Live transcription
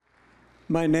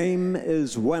My name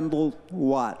is Wendell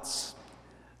Watts.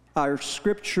 Our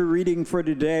scripture reading for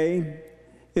today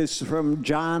is from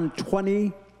John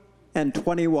 20 and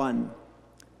 21.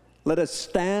 Let us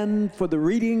stand for the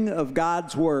reading of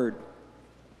God's word.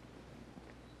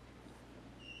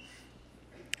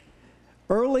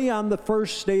 Early on the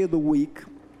first day of the week,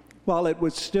 while it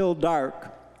was still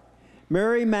dark,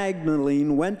 Mary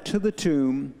Magdalene went to the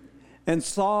tomb and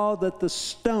saw that the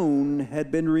stone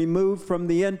had been removed from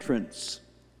the entrance.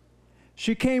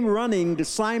 She came running to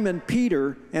Simon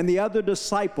Peter and the other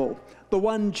disciple, the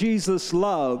one Jesus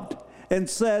loved, and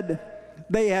said,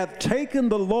 "They have taken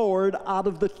the Lord out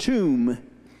of the tomb,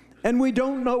 and we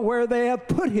don't know where they have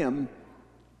put him."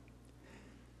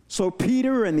 So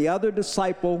Peter and the other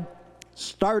disciple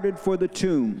started for the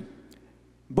tomb.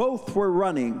 Both were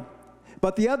running,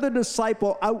 but the other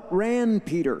disciple outran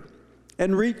Peter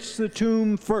and reached the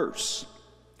tomb first.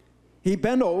 He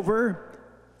bent over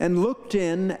and looked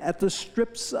in at the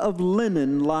strips of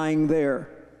linen lying there,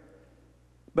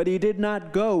 but he did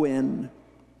not go in.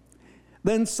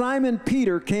 Then Simon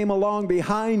Peter came along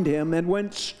behind him and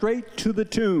went straight to the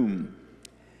tomb.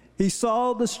 He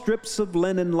saw the strips of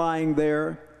linen lying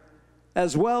there,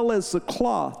 as well as the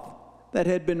cloth that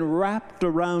had been wrapped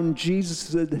around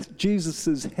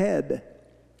Jesus's head.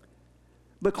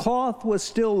 The cloth was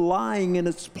still lying in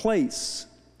its place,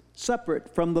 separate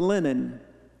from the linen.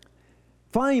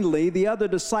 Finally, the other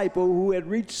disciple who had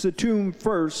reached the tomb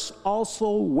first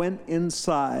also went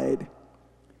inside.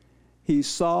 He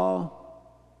saw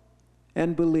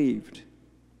and believed.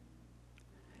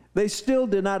 They still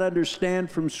did not understand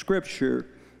from Scripture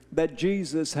that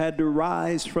Jesus had to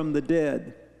rise from the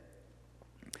dead.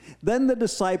 Then the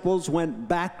disciples went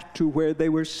back to where they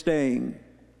were staying.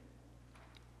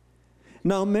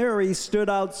 Now Mary stood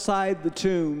outside the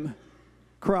tomb,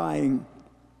 crying.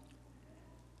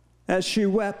 As she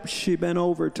wept, she bent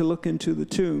over to look into the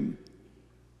tomb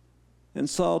and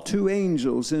saw two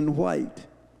angels in white,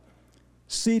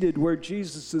 seated where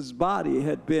Jesus' body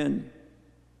had been,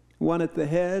 one at the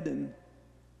head and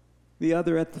the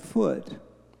other at the foot.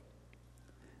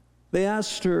 They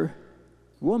asked her,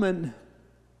 "Woman,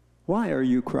 why are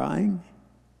you crying?"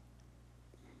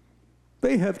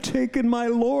 "They have taken my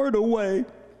Lord away,"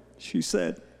 she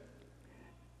said,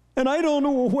 "and I don't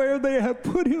know where they have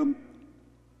put him."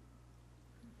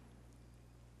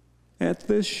 At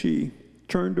this, she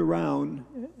turned around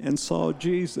and saw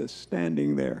Jesus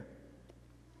standing there,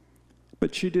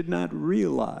 but she did not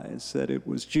realize that it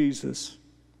was Jesus.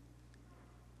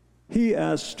 He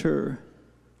asked her,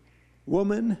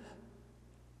 "Woman,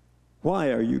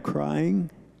 why are you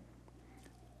crying?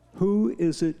 Who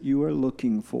is it you are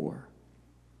looking for?"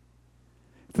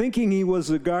 Thinking he was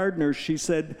the gardener, she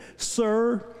said,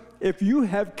 "Sir, if you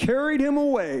have carried him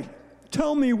away,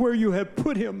 tell me where you have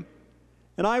put him,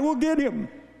 and I will get him."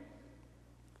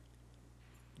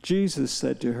 Jesus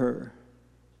said to her,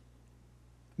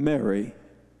 "Mary."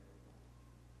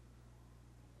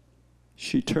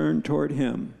 She turned toward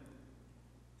him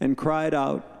and cried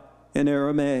out in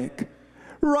Aramaic,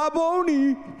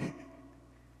 "Rabboni!"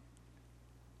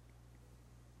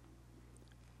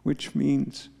 which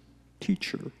means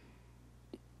teacher.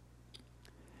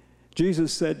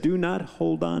 Jesus said, "Do not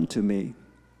hold on to me,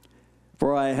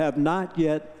 for I have not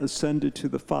yet ascended to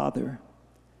the Father.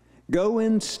 Go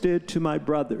instead to my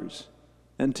brothers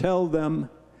and tell them,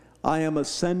 I am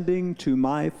ascending to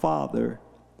my Father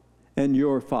and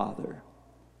your Father,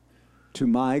 to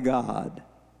my God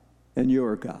and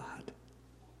your God."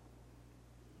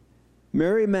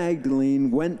 Mary Magdalene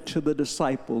went to the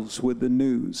disciples with the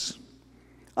news,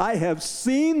 "I have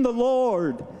seen the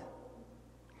Lord."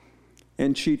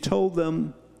 And she told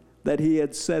them that he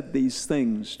had said these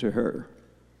things to her.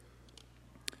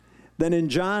 Then in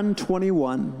John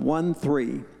 21,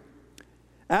 1-3,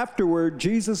 afterward,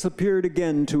 Jesus appeared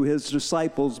again to his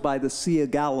disciples by the Sea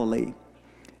of Galilee.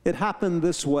 It happened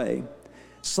this way.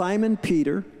 Simon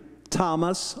Peter,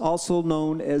 Thomas, also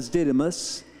known as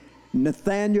Didymus,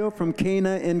 Nathanael from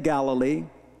Cana in Galilee,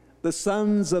 the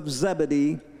sons of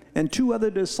Zebedee, and two other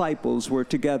disciples were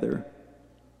together.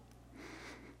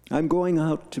 "I'm going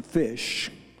out to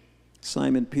fish,"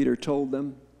 Simon Peter told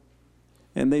them.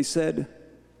 And they said,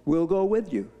 "We'll go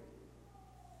with you."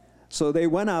 So they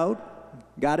went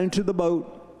out, got into the boat,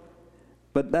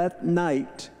 but that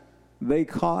night they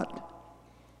caught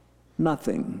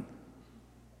nothing.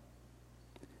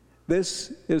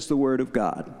 This is the word of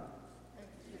God.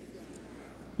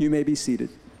 You may be seated.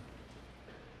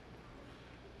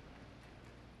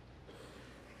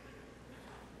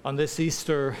 On this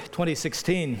Easter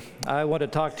 2016, I want to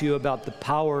talk to you about the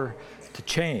power to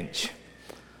change.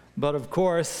 But of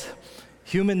course,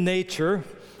 Human nature,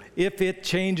 if it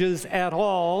changes at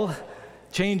all,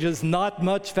 changes not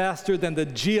much faster than the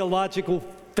geological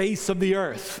face of the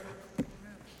earth.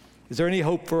 Is there any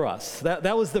hope for us?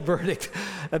 That was the verdict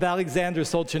of Alexander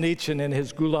Solzhenitsyn in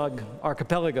his Gulag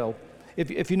Archipelago.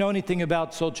 If you know anything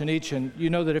about Solzhenitsyn, you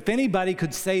know that if anybody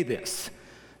could say this,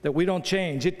 that we don't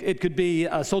change, it could be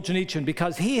Solzhenitsyn,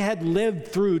 because he had lived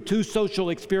through two social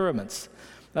experiments,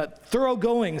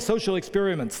 thoroughgoing social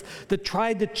experiments that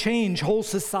tried to change whole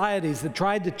societies, that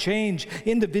tried to change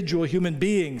individual human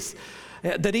beings,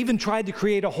 that even tried to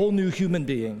create a whole new human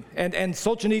being. And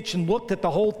Solzhenitsyn looked at the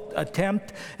whole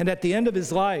attempt, and at the end of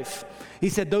his life, he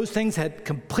said those things had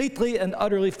completely and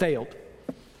utterly failed.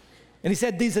 And he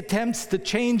said these attempts to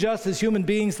change us as human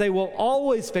beings, they will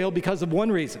always fail because of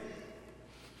one reason.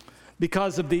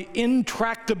 Because of the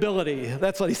intractability,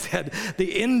 that's what he said,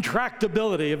 the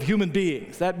intractability of human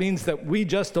beings. That means that we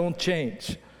just don't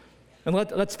change. And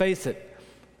let's face it,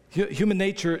 human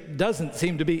nature doesn't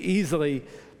seem to be easily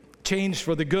changed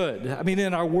for the good. I mean,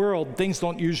 in our world, things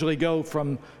don't usually go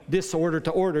from disorder to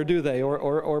order, do they?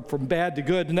 Or from bad to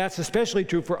good. And that's especially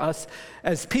true for us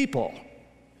as people.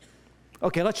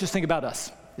 Okay, let's just think about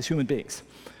us as human beings.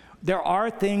 There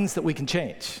are things that we can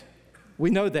change. We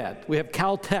know that. We have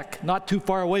Caltech not too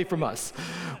far away from us.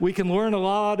 We can learn a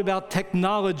lot about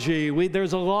technology.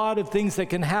 There's a lot of things that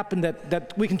can happen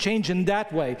that we can change in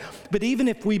that way. But even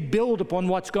if we build upon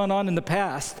what's gone on in the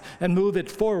past and move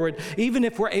it forward, even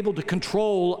if we're able to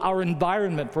control our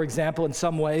environment, for example, in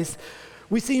some ways,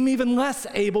 we seem even less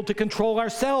able to control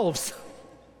ourselves.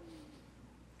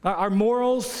 Our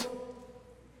morals,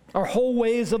 our whole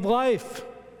ways of life.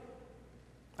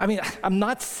 I mean, I'm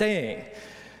not saying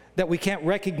that we can't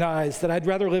recognize that I'd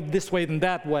rather live this way than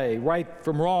that way, right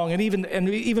from wrong, and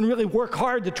even really work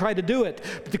hard to try to do it.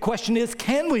 But the question is,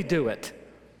 can we do it?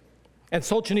 And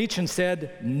Solzhenitsyn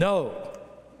said, no.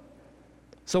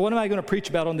 So what am I going to preach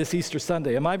about on this Easter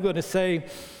Sunday? Am I going to say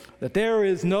that there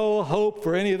is no hope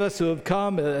for any of us who have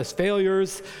come as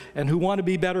failures and who want to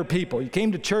be better people? You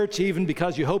came to church even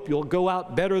because you hope you'll go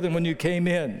out better than when you came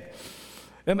in.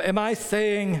 Am I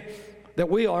saying that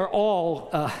we are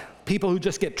all people who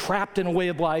just get trapped in a way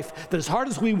of life that as hard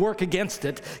as we work against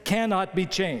it, cannot be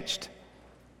changed?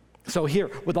 So here,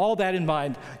 with all that in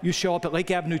mind, you show up at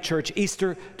Lake Avenue Church,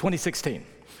 Easter 2016.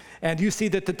 And you see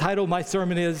that the title of my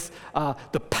sermon is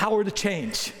The Power to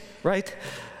Change, right?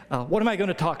 What am I going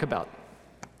to talk about?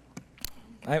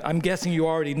 I'm guessing you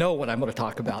already know what I'm going to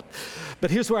talk about.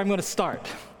 But here's where I'm going to start.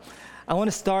 I want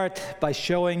to start by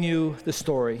showing you the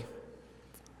story.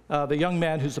 The young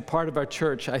man who's a part of our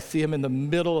church, I see him in the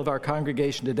middle of our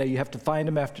congregation today. You have to find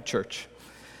him after church.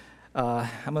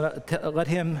 I'm going to let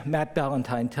him, Matt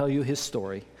Ballantyne, tell you his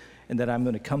story, and then I'm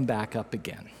going to come back up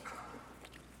again.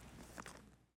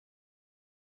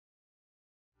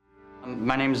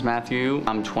 My name is Matthew.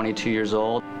 I'm 22 years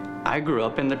old. I grew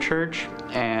up in the church,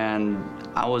 and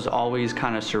I was always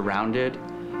kind of surrounded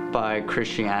by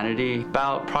Christianity.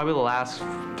 About probably the last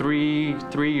three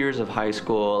years of high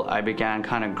school, I began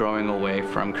kind of growing away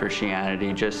from Christianity.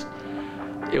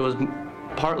 It was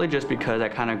partly just because I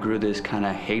kind of grew this kind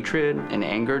of hatred and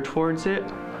anger towards it.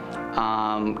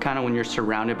 Kind of when you're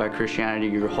surrounded by Christianity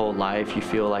your whole life, you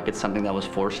feel like it's something that was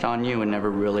forced on you and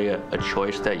never really a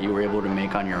choice that you were able to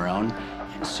make on your own.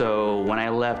 So when I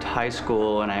left high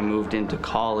school and I moved into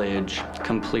college,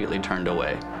 completely turned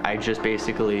away. I just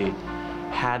basically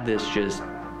had this just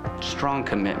strong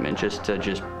commitment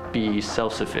to be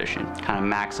self-sufficient, kind of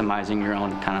maximizing your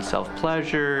own kind of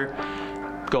self-pleasure,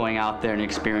 going out there and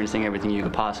experiencing everything you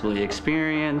could possibly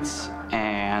experience.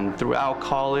 And throughout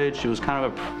college, it was kind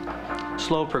of a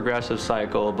slow progressive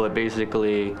cycle, but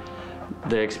basically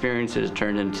the experiences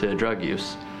turned into drug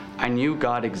use. I knew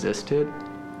God existed,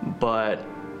 but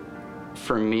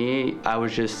for me, I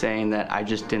was just saying that I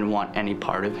just didn't want any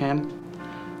part of him.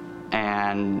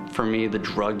 And for me, the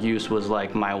drug use was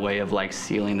like my way of like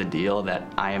sealing the deal that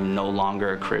I am no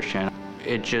longer a Christian.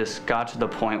 It just got to the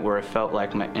point where it felt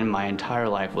like my entire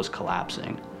life was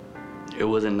collapsing. It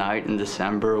was a night in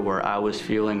December where I was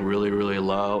feeling really, really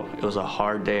low. It was a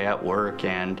hard day at work,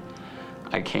 and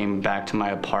I came back to my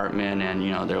apartment,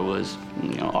 and there was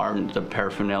the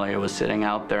paraphernalia was sitting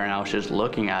out there, and I was just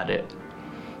looking at it,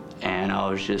 and I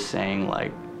was just saying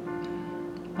like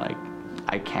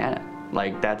I can't.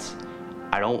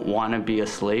 I don't want to be a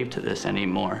slave to this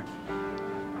anymore.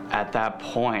 At that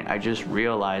point, I just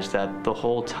realized that the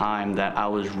whole time that I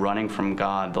was running from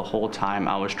God, the whole time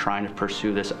I was trying to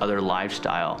pursue this other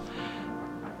lifestyle,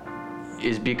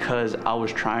 is because I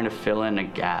was trying to fill in a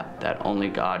gap that only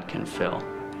God can fill.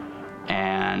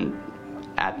 And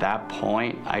at that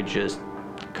point, I just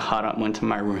went to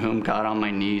my room, got on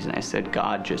my knees, and I said,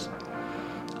 God,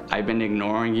 I've been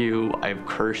ignoring you. I've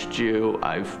cursed you.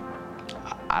 I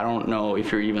don't know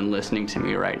if you're even listening to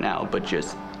me right now, but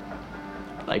just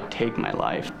take my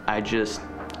life. I just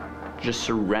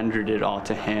surrendered it all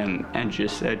to him and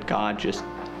just said, God, just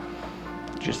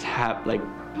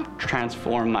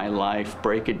transform my life,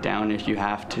 break it down if you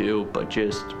have to, but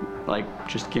just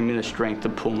give me the strength to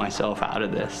pull myself out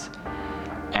of this.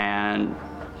 And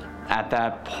at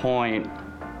that point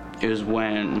is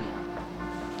when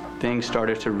things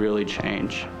started to really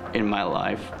change in my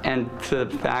life. And the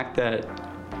fact that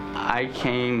I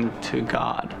came to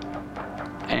God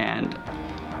and,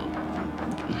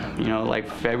 late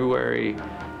February,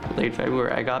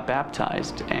 I got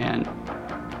baptized, and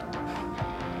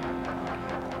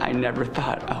I never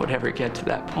thought I would ever get to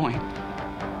that point.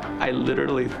 I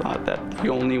literally thought that the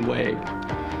only way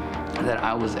that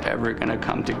I was ever gonna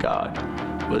come to God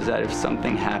was that if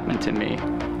something happened to me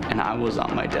and I was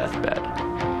on my deathbed.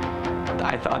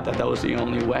 I thought that was the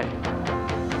only way.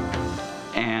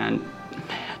 And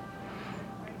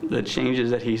the changes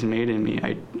that he's made in me,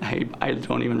 I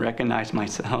don't even recognize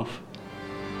myself.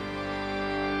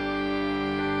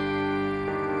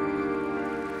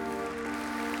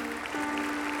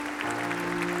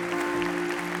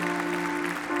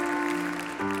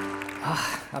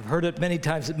 I've heard it many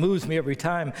times. It moves me every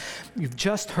time. You've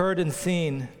just heard and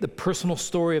seen the personal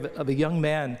story of a young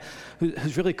man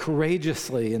who's really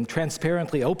courageously and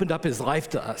transparently opened up his life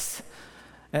to us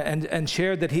and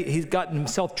shared that he's gotten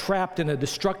himself trapped in a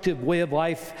destructive way of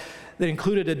life that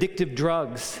included addictive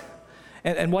drugs.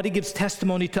 And what he gives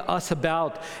testimony to us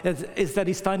about is that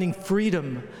he's finding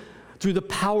freedom through the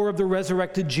power of the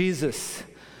resurrected Jesus.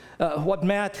 What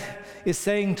Matt is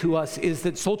saying to us is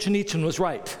that Solzhenitsyn was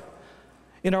right.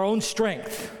 In our own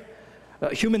strength,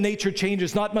 human nature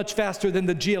changes not much faster than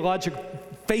the geologic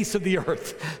face of the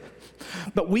earth.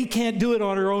 But we can't do it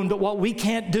on our own, but what we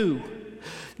can't do,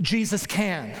 Jesus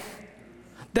can.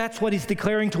 That's what he's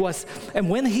declaring to us.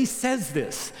 And when he says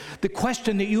this, the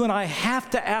question that you and I have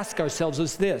to ask ourselves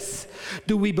is this: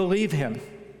 do we believe him?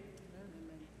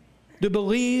 Do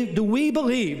we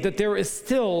believe that there is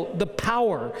still the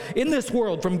power in this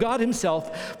world from God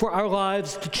himself for our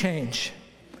lives to change?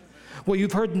 Well,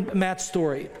 you've heard Matt's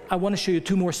story. I want to show you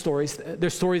two more stories.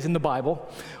 There's stories in the Bible.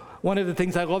 One of the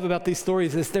things I love about these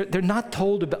stories is they're not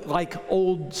told about like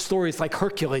old stories like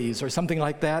Hercules or something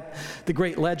like that, the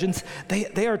great legends.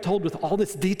 They are told with all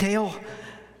this detail.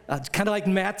 It's kind of like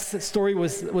Matt's story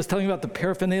was telling about the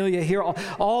paraphernalia here,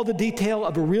 all the detail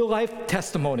of a real life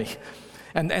testimony.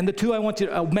 And the two I want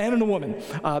you, a man and a woman,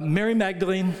 Mary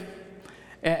Magdalene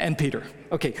and Peter.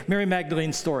 Okay, Mary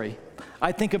Magdalene's story.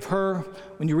 I think of her,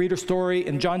 when you read her story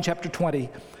in John chapter 20,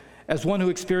 as one who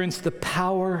experienced the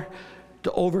power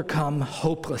to overcome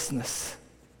hopelessness.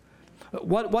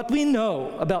 What we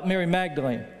know about Mary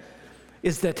Magdalene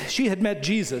is that she had met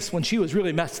Jesus when she was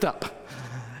really messed up,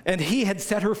 and he had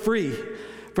set her free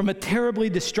from a terribly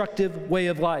destructive way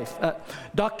of life.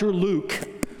 Dr. Luke,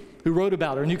 who wrote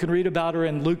about her, and you can read about her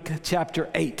in Luke chapter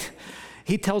 8,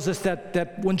 he tells us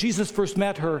that when Jesus first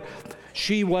met her,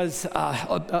 she was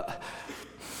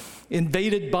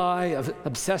invaded by,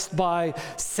 obsessed by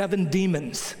 7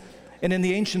 demons. And in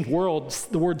the ancient world,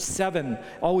 the word 7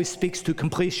 always speaks to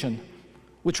completion,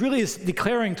 which really is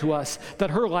declaring to us that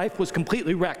her life was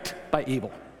completely wrecked by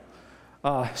evil.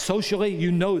 Socially,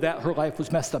 you know that her life was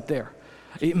messed up there.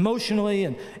 Emotionally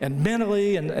and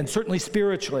mentally and certainly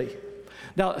spiritually.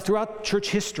 Now, throughout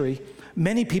church history,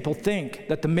 many people think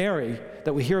that the Mary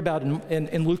that we hear about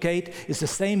in Luke 8 is the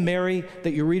same Mary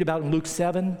that you read about in Luke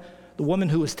 7, the woman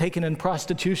who was taken in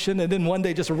prostitution and then one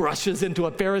day just rushes into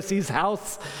a Pharisee's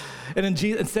house. And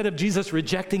instead of Jesus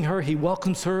rejecting her, he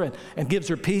welcomes her and gives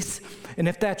her peace. And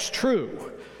if that's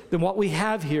true, then what we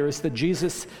have here is that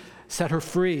Jesus set her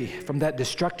free from that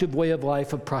destructive way of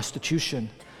life of prostitution.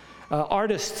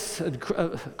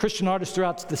 Christian artists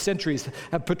throughout the centuries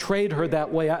have portrayed her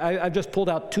that way. I've just pulled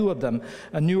out 2 of them,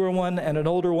 a newer one and an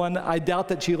older one. I doubt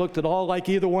that she looked at all like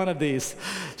either one of these.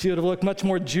 She would have looked much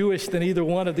more Jewish than either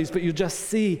one of these, but you just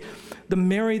see the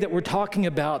Mary that we're talking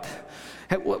about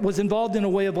was involved in a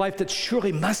way of life that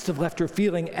surely must have left her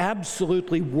feeling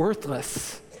absolutely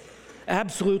worthless,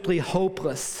 absolutely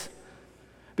hopeless.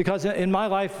 Because in my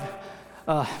life,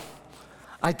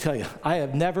 I tell you, I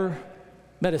have never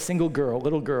met a single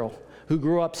little girl, who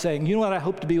grew up saying, you know what I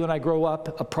hope to be when I grow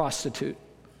up? A prostitute.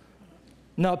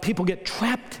 No, people get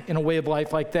trapped in a way of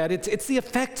life like that. It's the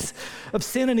effects of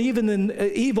sin and even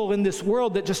evil in this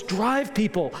world that just drive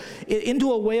people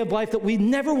into a way of life that we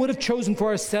never would have chosen for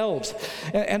ourselves.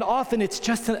 And often it's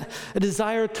just a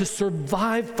desire to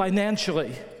survive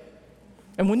financially.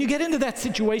 And when you get into that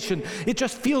situation, it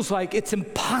just feels like it's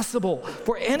impossible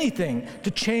for anything to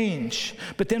change.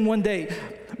 But then one day,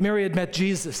 Mary had met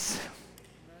Jesus,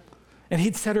 and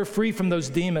he'd set her free from those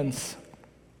demons.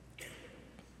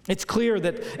 It's clear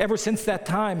that ever since that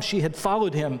time, she had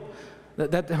followed him,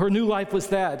 that her new life was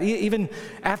that. Even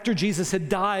after Jesus had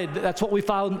died, that's what we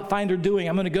find her doing.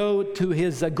 I'm going to go to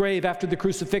his grave after the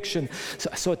crucifixion.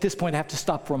 So at this point, I have to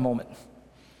stop for a moment.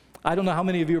 I don't know how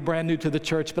many of you are brand new to the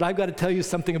church, but I've got to tell you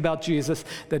something about Jesus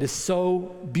that is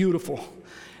so beautiful,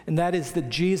 and that is that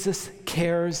Jesus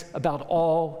cares about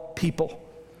all people.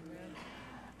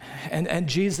 And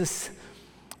Jesus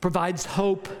provides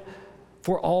hope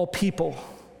for all people.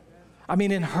 I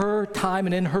mean, in her time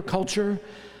and in her culture,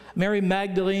 Mary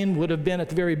Magdalene would have been at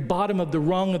the very bottom of the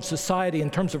rung of society in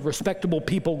terms of respectable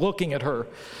people looking at her.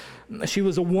 She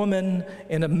was a woman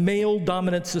in a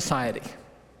male-dominant society.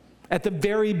 At the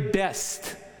very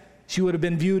best, she would have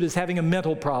been viewed as having a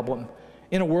mental problem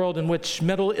in a world in which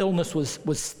mental illness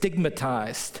was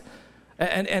stigmatized.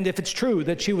 And if it's true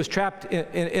that she was trapped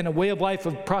in a way of life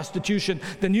of prostitution,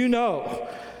 then you know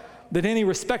that any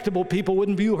respectable people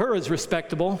wouldn't view her as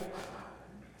respectable.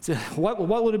 So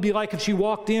what would it be like if she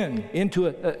walked into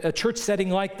a church setting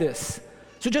like this?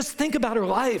 So just think about her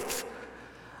life.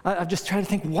 I'm just trying to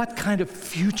think, what kind of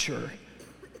future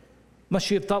must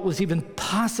she have thought was even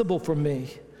possible for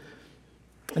me?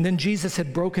 And then Jesus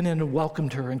had broken in and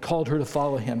welcomed her and called her to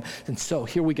follow him. And so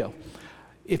here we go.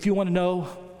 If you want to know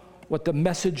what the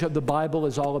message of the Bible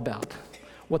is all about,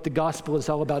 what the gospel is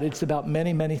all about, it's about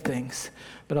many, many things.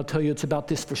 But I'll tell you, it's about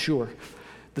this for sure.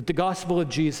 That the gospel of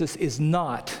Jesus is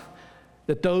not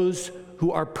that those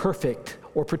who are perfect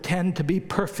or pretend to be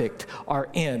perfect are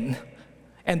in,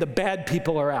 and the bad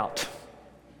people are out.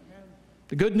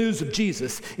 The good news of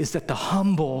Jesus is that the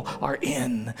humble are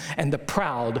in, and the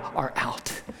proud are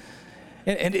out.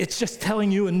 And it's just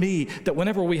telling you and me that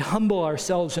whenever we humble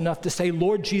ourselves enough to say,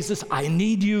 Lord Jesus, I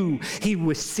need you, he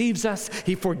receives us,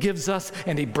 he forgives us,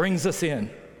 and he brings us in.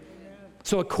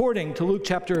 So according to Luke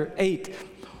chapter 8,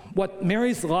 what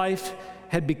Mary's life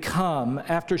had become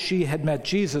after she had met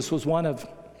Jesus was one of,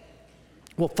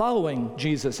 following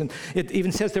Jesus. And it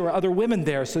even says there were other women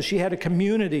there, so she had a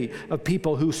community of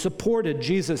people who supported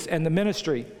Jesus and the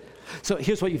ministry. So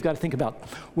here's what you've got to think about.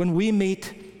 When we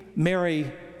meet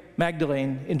Mary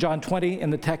Magdalene in John 20, in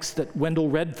the text that Wendell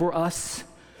read for us,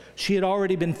 she had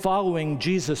already been following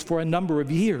Jesus for a number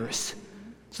of years.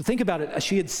 So think about it.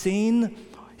 She had seen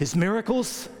his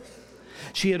miracles.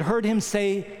 She had heard him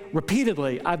say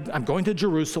repeatedly, I'm going to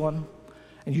Jerusalem,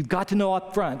 and you've got to know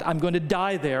up front, I'm going to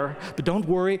die there, but don't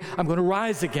worry, I'm going to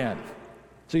rise again.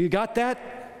 So you got that?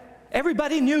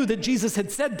 Everybody knew that Jesus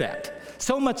had said that.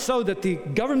 So much so that the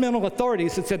governmental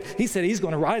authorities had said, he said he's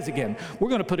going to rise again. We're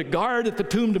going to put a guard at the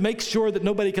tomb to make sure that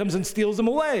nobody comes and steals him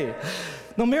away.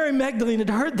 Now, Mary Magdalene had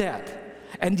heard that.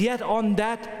 And yet on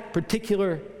that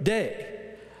particular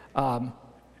day,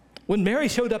 when Mary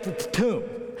showed up at the tomb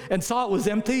and saw it was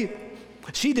empty,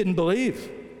 she didn't believe.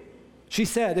 She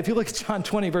said, if you look at John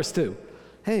 20, verse 2,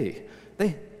 hey,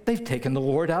 they've taken the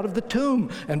Lord out of the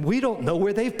tomb, and we don't know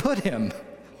where they've put him.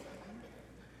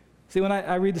 See, when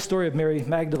I read the story of Mary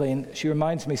Magdalene, she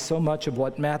reminds me so much of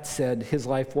what Matt said his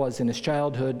life was in his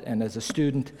childhood and as a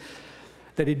student,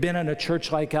 that he'd been in a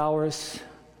church like ours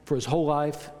for his whole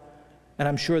life, and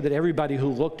I'm sure that everybody who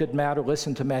looked at Matt or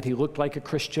listened to Matt, he looked like a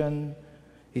Christian.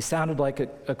 He sounded like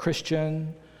a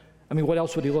Christian. I mean, what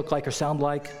else would he look like or sound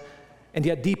like? And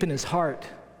yet deep in his heart,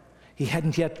 he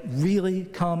hadn't yet really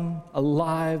come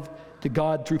alive to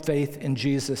God through faith in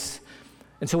Jesus.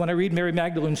 And so when I read Mary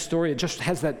Magdalene's story, it just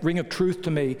has that ring of truth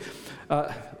to me.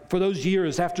 For those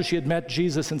years after she had met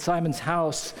Jesus in Simon's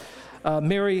house,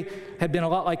 Mary had been a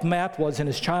lot like Matt was in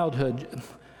his childhood.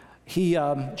 She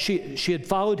had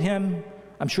followed him.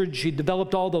 I'm sure she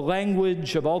developed all the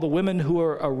language of all the women who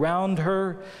were around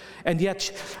her, and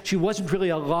yet she wasn't really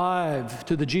alive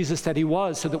to the Jesus that he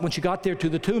was, so that when she got there to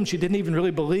the tomb, she didn't even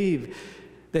really believe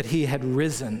that he had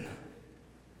risen.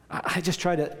 I just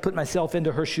try to put myself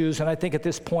into her shoes, and I think at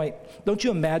this point, don't you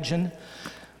imagine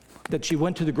that she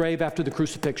went to the grave after the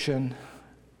crucifixion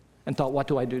and thought, what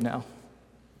do I do now?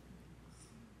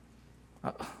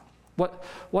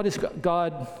 What is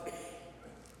God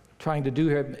trying to do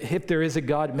here? If there is a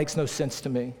God, it makes no sense to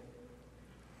me.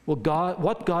 Well,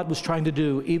 what God was trying to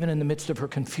do, even in the midst of her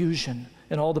confusion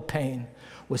and all the pain,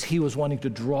 was he was wanting to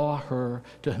draw her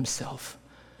to himself.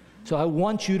 So I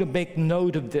want you to make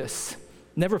note of this.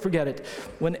 Never forget it.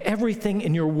 When everything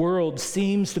in your world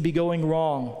seems to be going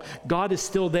wrong, God is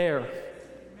still there.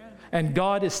 And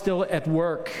God is still at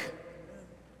work.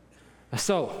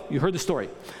 So, you heard the story.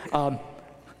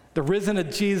 The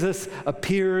risen Jesus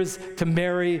appears to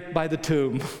Mary by the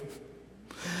tomb.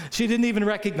 She didn't even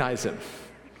recognize him.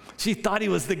 She thought he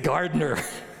was the gardener.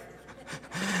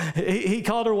 He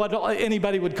called her what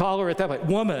anybody would call her at that point,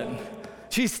 woman.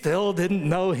 She still didn't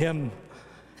know him.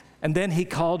 And then he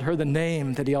called her the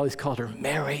name that he always called her,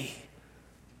 Mary.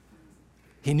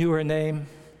 He knew her name.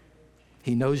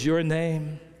 He knows your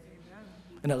name.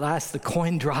 And at last the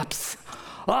coin drops.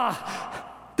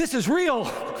 This is real.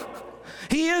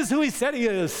 He is who he said he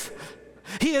is.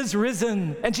 He is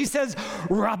risen. And she says,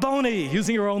 Rabboni,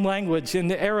 using her own language in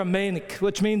the Aramaic,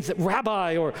 which means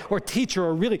rabbi or teacher,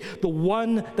 or really the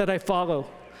one that I follow.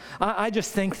 I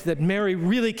just think that Mary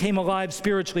really came alive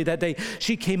spiritually that day.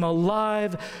 She came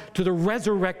alive to the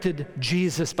resurrected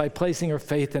Jesus by placing her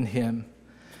faith in him.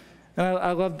 And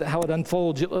I love how it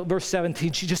unfolds. Verse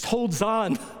 17, she just holds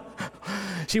on.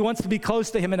 She wants to be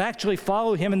close to him and actually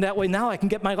follow him in that way. Now I can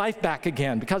get my life back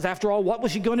again. Because after all, what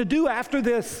was she going to do after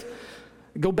this?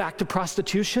 Go back to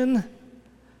prostitution?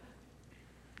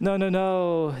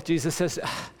 No. Jesus says,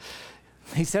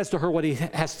 he says to her what he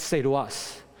has to say to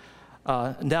us.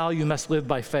 Now you must live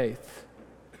by faith.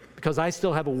 Because I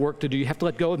still have a work to do. You have to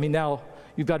let go of me now.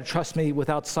 You've got to trust me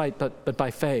without sight, but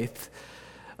by faith.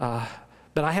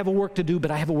 But I have a work to do, but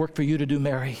I have a work for you to do,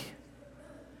 Mary.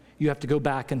 You have to go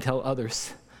back and tell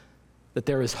others that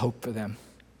there is hope for them.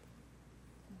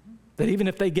 That even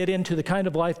if they get into the kind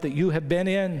of life that you have been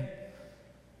in,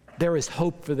 there is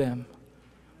hope for them.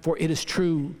 For it is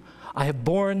true, I have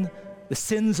borne the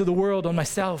sins of the world on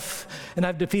myself, and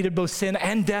I've defeated both sin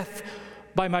and death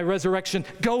by my resurrection.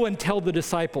 Go and tell the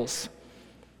disciples.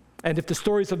 And if the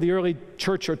stories of the early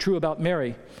church are true about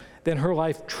Mary, then her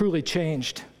life truly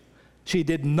changed. She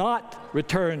did not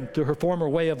return to her former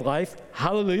way of life.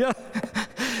 Hallelujah.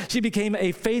 She became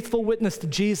a faithful witness to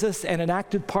Jesus and an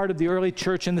active part of the early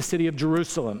church in the city of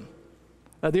Jerusalem.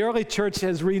 The early church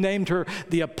has renamed her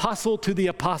the Apostle to the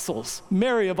Apostles,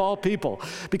 Mary of all people,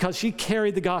 because she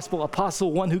carried the gospel,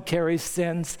 apostle, one who carries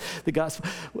sins, the gospel,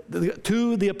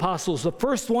 to the apostles, the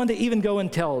first one to even go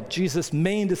and tell Jesus'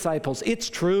 main disciples,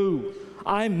 it's true.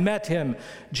 I met him.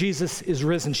 Jesus is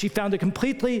risen. She found a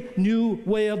completely new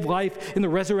way of life in the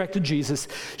resurrected Jesus.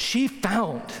 She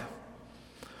found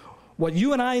what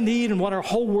you and I need and what our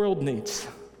whole world needs,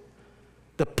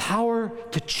 the power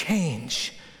to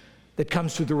change that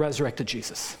comes through the resurrected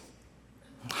Jesus.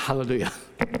 Hallelujah.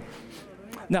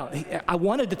 Now, I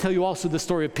wanted to tell you also the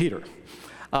story of Peter,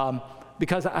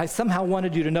 because I somehow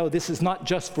wanted you to know this is not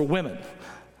just for women.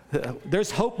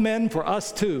 There's hope, men, for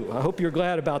us too. I hope you're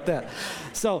glad about that.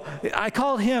 So I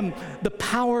call him the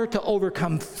power to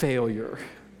overcome failure.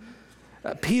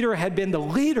 Peter had been the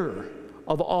leader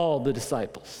of all the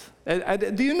disciples.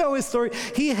 Do you know his story?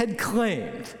 He had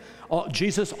claimed,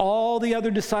 Jesus, all the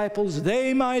other disciples,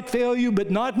 they might fail you, but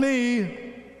not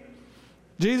me.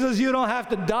 Jesus, you don't have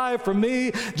to die for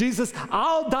me. Jesus,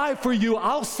 I'll die for you.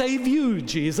 I'll save you,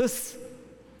 Jesus.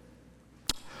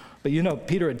 But you know,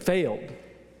 Peter had failed.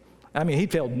 I mean, he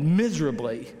failed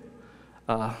miserably.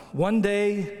 One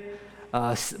day,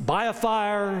 by a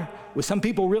fire, with some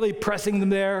people really pressing them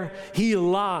there, he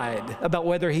lied about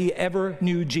whether he ever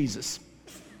knew Jesus.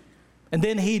 And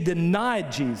then he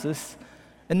denied Jesus,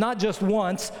 and not just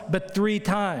once, but 3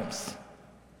 times.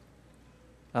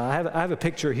 I have a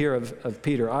picture here of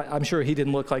Peter. I'm sure he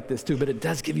didn't look like this too, but it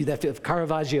does give you that feel of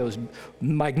Caravaggio's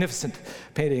magnificent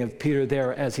painting of Peter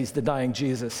there as he's denying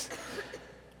Jesus.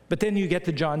 But then you get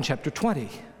to John chapter 20.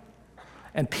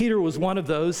 And Peter was one of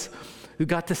those who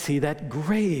got to see that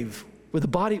grave where the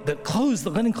body, the clothes, the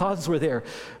linen closets were there.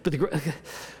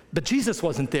 But Jesus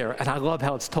wasn't there, and I love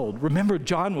how it's told. Remember,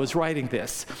 John was writing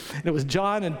this. And it was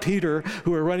John and Peter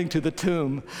who were running to the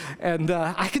tomb. And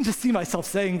I can just see myself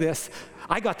saying this.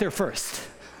 I got there first.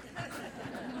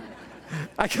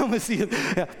 I can almost see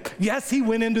it. Yes, he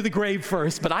went into the grave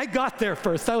first, but I got there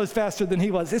first. I was faster than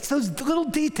he was. It's those little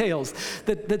details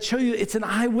that show you it's an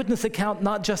eyewitness account,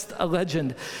 not just a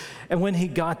legend. And when he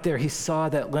got there, he saw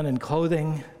that linen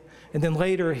clothing. And then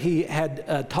later, he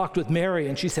had talked with Mary,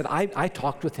 and she said, I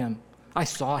talked with him. I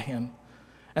saw him.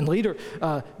 And later,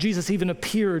 Jesus even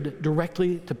appeared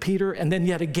directly to Peter, and then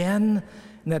yet again,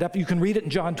 you can read it in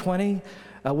John 20,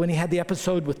 when he had the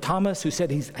episode with Thomas, who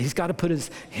said he's got to put his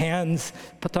hands,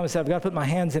 Thomas said, I've got to put my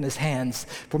hands in his hands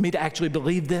for me to actually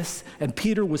believe this. And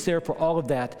Peter was there for all of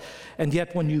that. And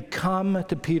yet when you come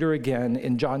to Peter again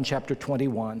in John chapter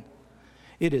 21,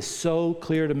 it is so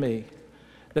clear to me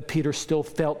that Peter still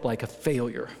felt like a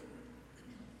failure.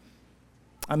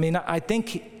 I mean, I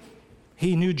think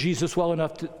he knew Jesus well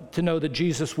enough to know that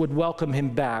Jesus would welcome him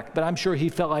back, but I'm sure he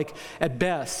felt like, at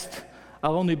best,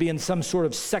 I'll only be in some sort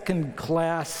of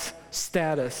second-class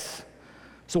status.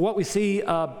 So what we see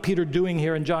Peter doing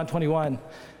here in John 21,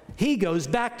 he goes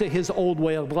back to his old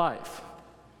way of life.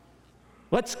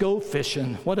 Let's go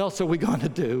fishing. What else are we going to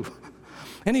do?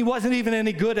 And he wasn't even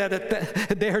any good at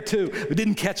it there too. He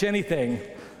didn't catch anything,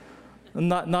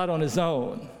 not on his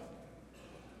own.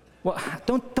 Well,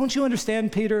 don't you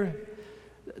understand, Peter?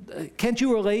 Can't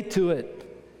you relate to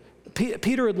it?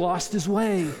 Peter had lost his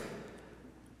way.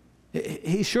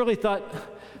 He surely thought,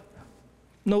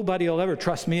 nobody will ever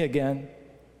trust me again.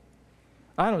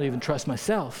 I don't even trust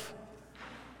myself.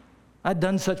 I'd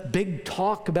done such big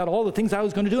talk about all the things I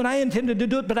was going to do, and I intended to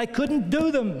do it, but I couldn't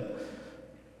do them.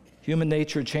 Human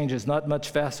nature changes not much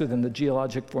faster than the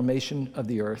geologic formation of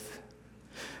the earth.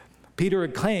 Peter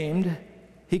had claimed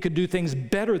he could do things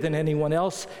better than anyone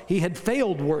else. He had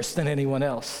failed worse than anyone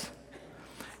else.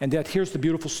 And yet here's the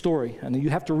beautiful story, and you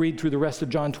have to read through the rest of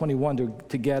John 21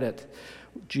 to get it.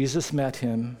 Jesus met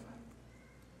him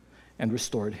and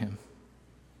restored him.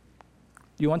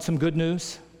 You want some good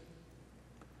news?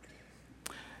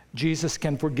 Jesus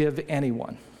can forgive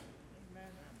anyone.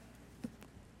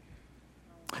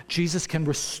 Jesus can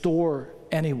restore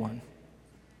anyone.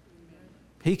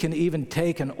 He can even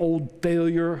take an old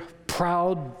failure,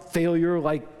 proud failure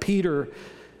like Peter,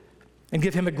 and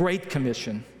give him a great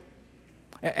commission.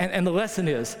 And the lesson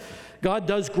is, God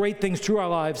does great things through our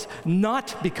lives,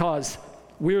 not because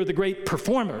we're the great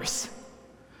performers,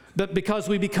 but because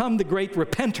we become the great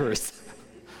repenters,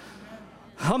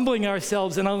 humbling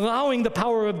ourselves and allowing the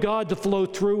power of God to flow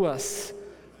through us.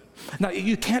 Now,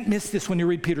 you can't miss this when you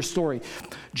read Peter's story.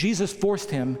 Jesus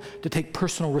forced him to take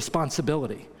personal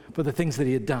responsibility for the things that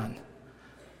he had done.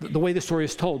 The way the story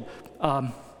is told,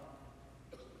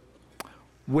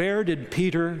 where did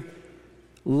Peter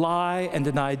lie and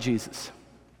deny Jesus?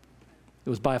 It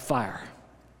was by a fire.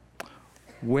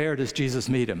 Where does Jesus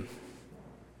meet him?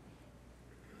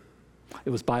 It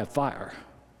was by a fire.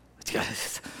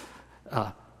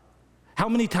 How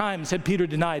many times had Peter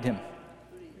denied him?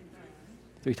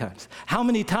 3 times. How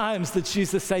many times did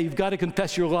Jesus say, you've got to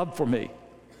confess your love for me?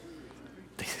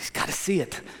 He's got to see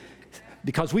it.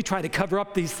 Because we try to cover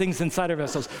up these things inside of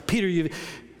ourselves. Peter,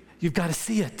 you've got to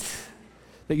see it,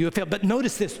 that you have failed. But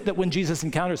notice this, that when Jesus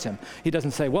encounters him, he doesn't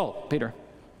say, well, Peter,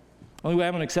 the only way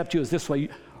I'm going to accept you is this way.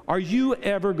 Are you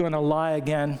ever going to lie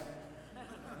again?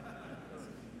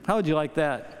 How would you like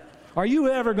that? Are you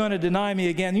ever going to deny me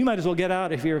again? You might as well get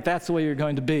out of here if that's the way you're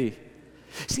going to be.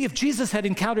 See, if Jesus had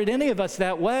encountered any of us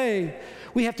that way,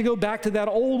 we have to go back to that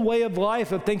old way of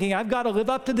life of thinking, I've got to live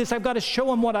up to this, I've got to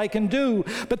show him what I can do.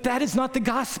 But that is not the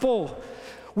gospel.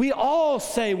 We all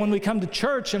say when we come to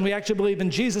church and we actually believe in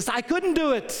Jesus, I couldn't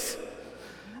do it.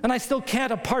 And I still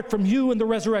can't apart from you and the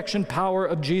resurrection power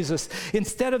of Jesus.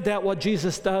 Instead of that, what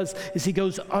Jesus does is he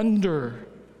goes under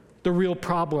the real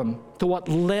problem, to what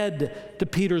led to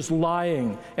Peter's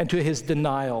lying and to his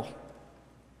denial.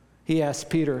 He asked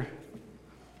Peter,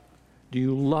 do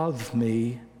you love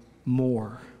me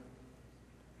more?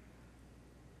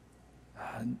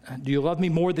 Do you love me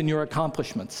more than your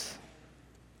accomplishments?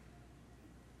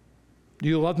 Do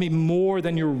you love me more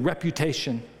than your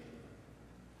reputation?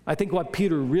 I think what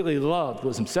Peter really loved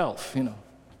was himself,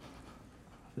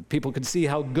 That people could see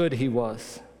how good he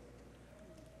was.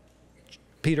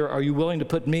 Peter, are you willing to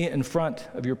put me in front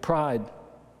of your pride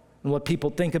and what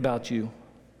people think about you?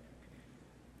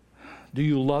 Do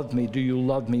you love me? Do you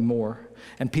love me more?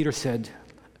 And Peter said,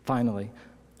 finally,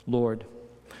 Lord,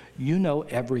 you know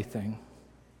everything.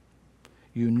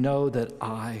 You know that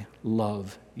I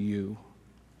love you.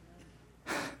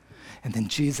 And then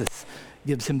Jesus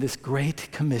gives him this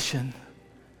great commission.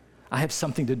 I have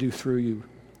something to do through you,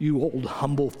 you old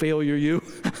humble failure, you.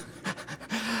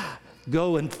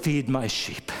 Go and feed my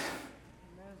sheep.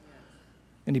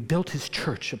 And he built his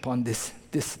church upon this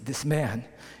man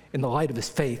in the light of his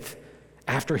faith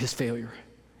after his failure.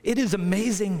 It is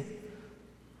amazing.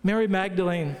 Mary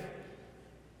Magdalene,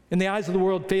 in the eyes of the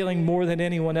world, failing more than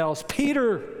anyone else.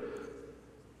 Peter,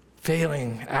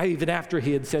 failing even after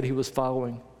he had said he was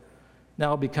following.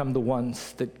 Now become the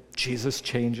ones that Jesus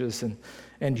changes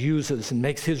and uses and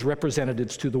makes his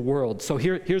representatives to the world. So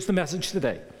here's the message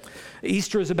today.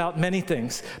 Easter is about many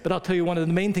things, but I'll tell you one of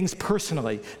the main things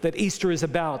personally that Easter is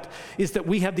about is that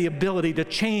we have the ability to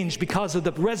change because of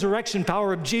the resurrection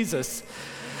power of Jesus.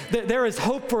 There is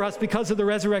hope for us because of the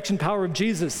resurrection power of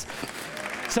Jesus.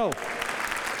 So,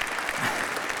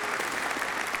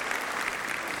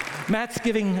 Matt's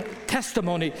giving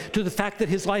testimony to the fact that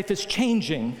his life is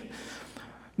changing.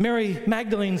 Mary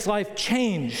Magdalene's life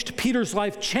changed. Peter's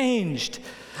life changed.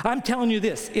 I'm telling you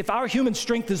this, if our human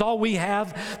strength is all we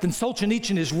have, then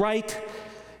Solzhenitsyn is right.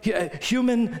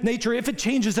 Human nature, if it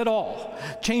changes at all,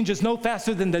 changes no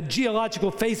faster than the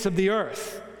geological face of the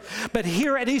earth. But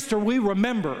here at Easter, we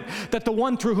remember that the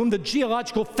one through whom the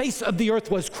geological face of the earth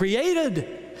was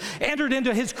created, entered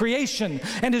into his creation,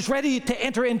 and is ready to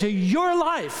enter into your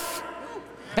life.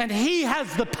 And he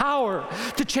has the power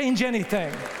to change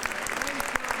anything.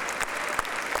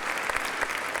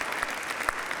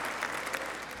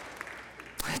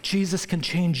 Jesus can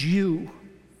change you.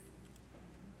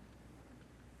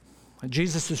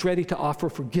 Jesus is ready to offer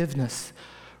forgiveness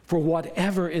for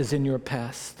whatever is in your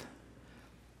past.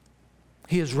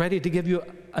 He is ready to give you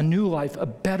a new life, a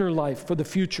better life for the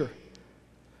future.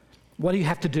 What do you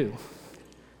have to do?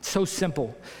 It's so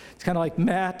simple. It's kind of like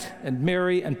Matt and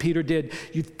Mary and Peter did.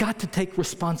 You've got to take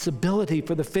responsibility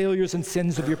for the failures and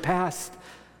sins of your past,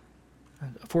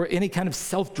 for any kind of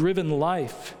self-driven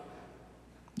life.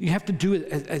 You have to do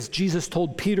it as Jesus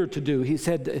told Peter to do. He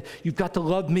said, you've got to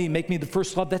love me, make me the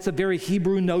first love. That's a very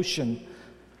Hebrew notion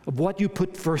of what you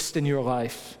put first in your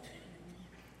life.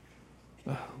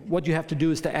 What you have to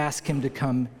do is to ask him to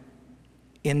come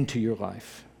into your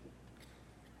life.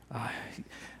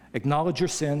 Acknowledge your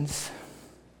sins,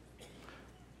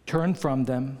 turn from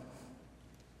them,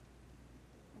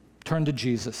 turn to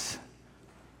Jesus,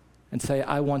 and say,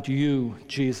 I want you,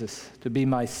 Jesus, to be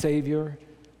my Savior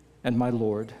and my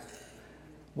Lord.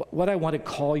 What I want to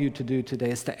call you to do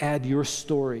today is to add your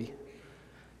story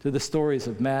to the stories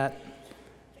of Matt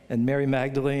and Mary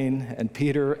Magdalene and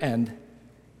Peter, and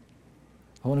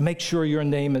I want to make sure your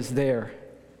name is there.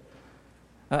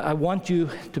 I want you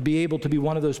to be able to be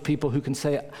one of those people who can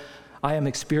say, I am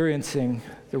experiencing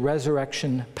the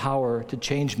resurrection power to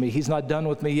change me. He's not done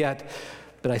with me yet,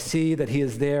 but I see that he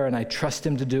is there and I trust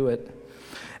him to do it.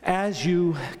 As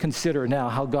you consider now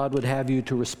how God would have you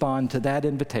to respond to that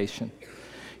invitation,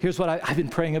 here's what I've been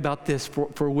praying about this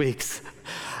for weeks.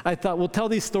 I thought, we'll tell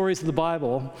these stories of the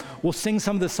Bible. We'll sing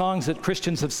some of the songs that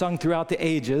Christians have sung throughout the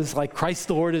ages, like Christ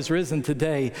the Lord is risen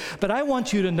today. But I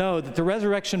want you to know that the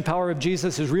resurrection power of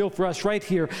Jesus is real for us right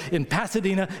here in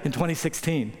Pasadena in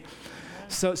 2016.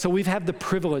 So we've had the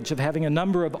privilege of having a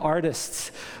number of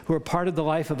artists who are part of the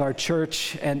life of our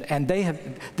church, and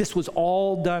this was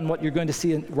all done, what you're going to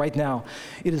see right now.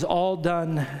 It is all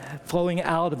done flowing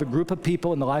out of a group of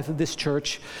people in the life of this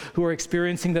church who are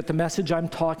experiencing that the message I'm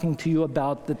talking to you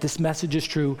about, that this message is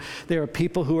true. There are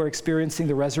people who are experiencing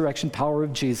the resurrection power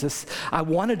of Jesus. I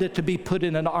wanted it to be put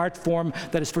in an art form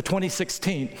that is for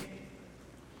 2016.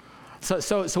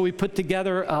 So we put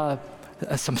together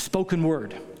some spoken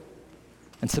word,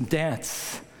 and some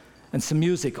dance, and some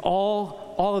music,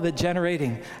 all of it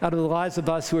generating out of the lives of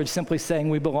us who are simply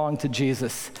saying we belong to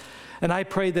Jesus. And I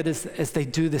pray that as they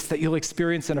do this, that you'll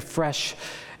experience in a fresh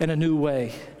and a new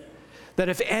way, that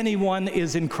if anyone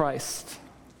is in Christ,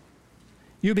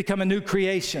 you become a new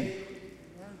creation.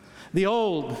 The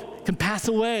old can pass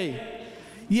away.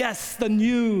 Yes, the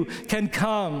new can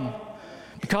come,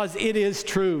 because it is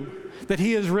true that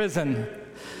he is risen.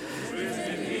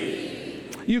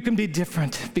 You can be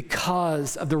different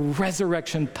because of the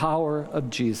resurrection power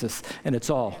of Jesus, and it's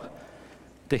all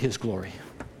to his glory.